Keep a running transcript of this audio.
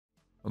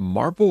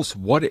Marvel's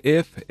What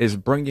If is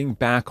bringing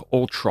back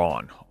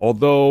Ultron,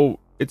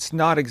 although it's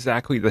not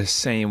exactly the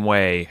same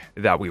way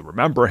that we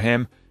remember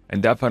him,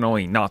 and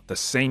definitely not the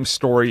same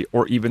story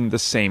or even the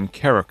same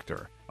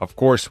character. Of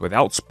course,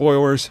 without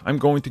spoilers, I'm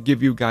going to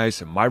give you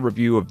guys my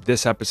review of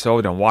this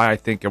episode and why I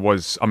think it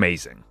was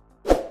amazing.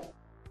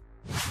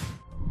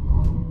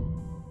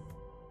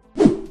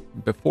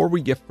 Before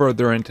we get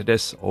further into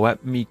this,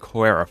 let me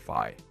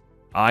clarify.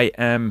 I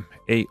am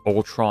a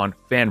Ultron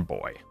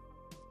fanboy.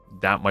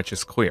 That much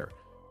is clear.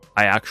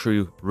 I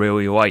actually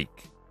really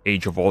like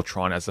Age of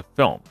Ultron as a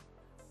film.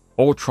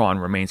 Ultron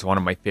remains one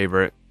of my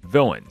favorite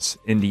villains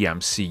in the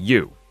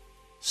MCU.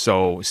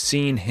 So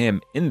seeing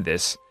him in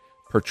this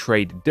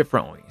portrayed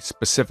differently,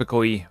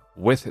 specifically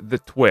with the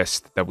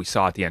twist that we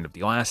saw at the end of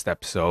the last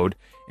episode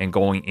and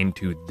going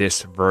into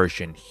this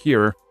version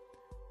here,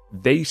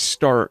 they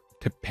start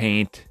to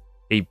paint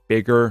a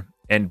bigger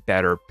and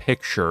better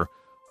picture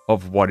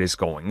of what is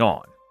going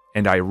on.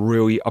 And I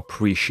really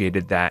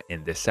appreciated that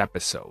in this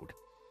episode.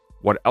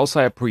 What else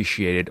I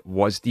appreciated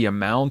was the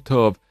amount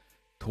of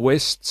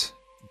twists,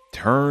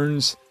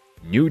 turns,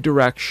 new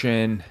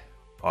direction,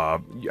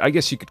 I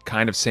guess you could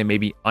kind of say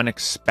maybe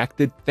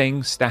unexpected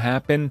things to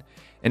happen,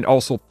 and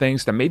also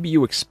things that maybe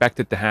you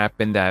expected to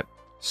happen that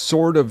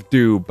sort of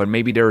do, but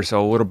maybe there's a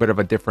little bit of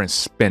a different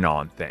spin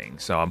on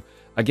things.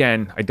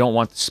 Again, I don't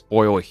want to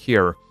spoil it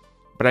here,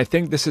 but I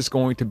think this is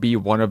going to be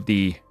one of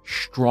the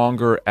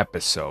stronger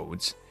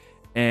episodes.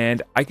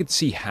 And I could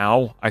see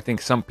how. I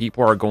think some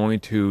people are going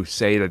to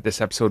say that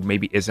this episode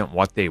maybe isn't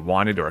what they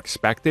wanted or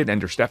expected,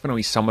 and there's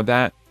definitely some of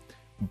that.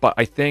 But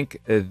I think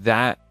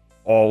that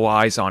all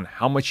lies on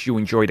how much you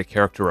enjoy the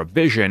character of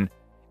Vision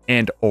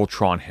and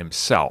Ultron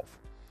himself.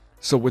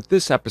 So with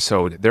this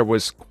episode, there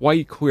was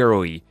quite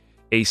clearly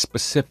a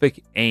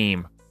specific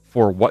aim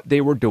for what they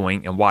were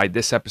doing and why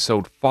this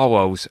episode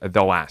follows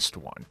the last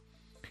one.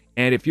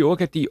 And if you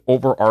look at the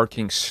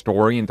overarching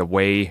story and the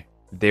way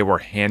they were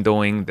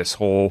handling this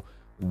whole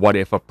what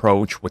if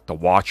approach with the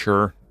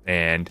Watcher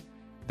and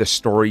the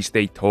stories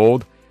they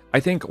told, I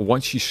think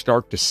once you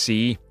start to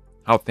see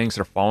how things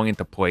are falling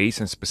into place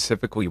and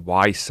specifically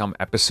why some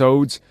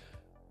episodes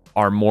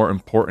are more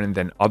important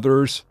than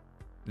others,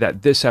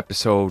 that this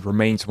episode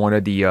remains one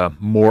of the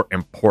more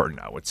important,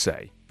 I would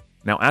say.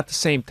 Now, at the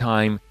same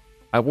time,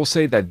 I will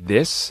say that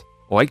this,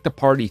 like the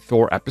Party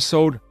Thor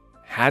episode,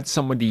 had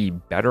some of the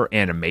better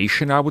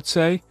animation, I would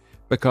say,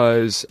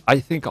 because I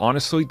think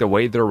honestly the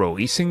way they're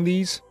releasing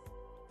these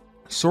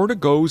sort of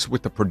goes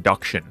with the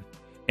production,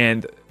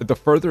 and the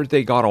further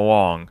they got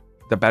along,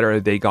 the better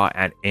they got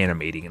at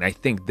animating, and I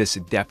think this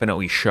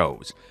definitely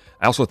shows.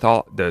 I also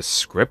thought the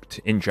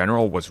script in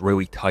general was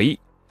really tight,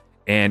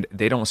 and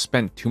they don't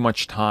spend too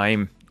much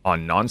time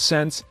on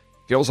nonsense.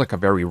 Feels like a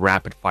very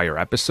rapid fire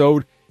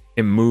episode.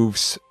 It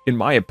moves, in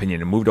my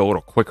opinion, it moved a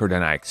little quicker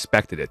than I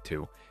expected it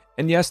to.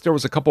 And yes, there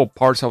was a couple of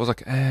parts I was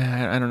like,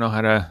 I don't know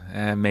how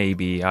to,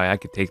 maybe I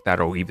could take that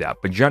or leave that.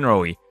 But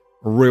generally,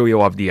 really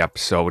loved the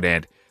episode,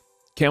 and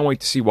can't wait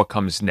to see what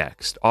comes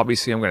next.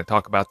 Obviously, I'm going to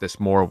talk about this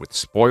more with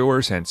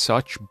spoilers and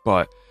such,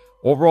 but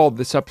overall,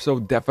 this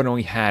episode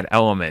definitely had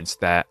elements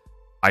that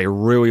I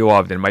really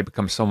loved and might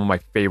become some of my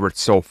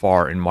favorites so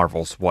far in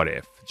Marvel's What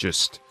If.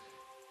 Just,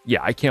 yeah,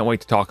 I can't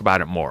wait to talk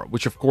about it more,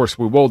 which of course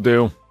we will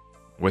do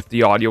with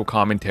the audio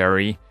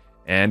commentary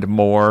and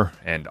more,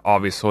 and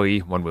obviously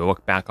when we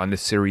look back on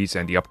this series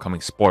and the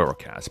upcoming spoiler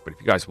cast. But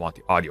if you guys want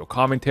the audio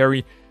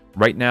commentary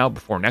right now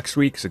before next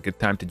week, is a good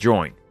time to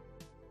join,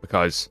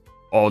 because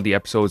all the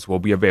episodes will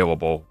be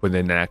available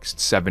within the next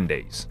 7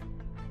 days.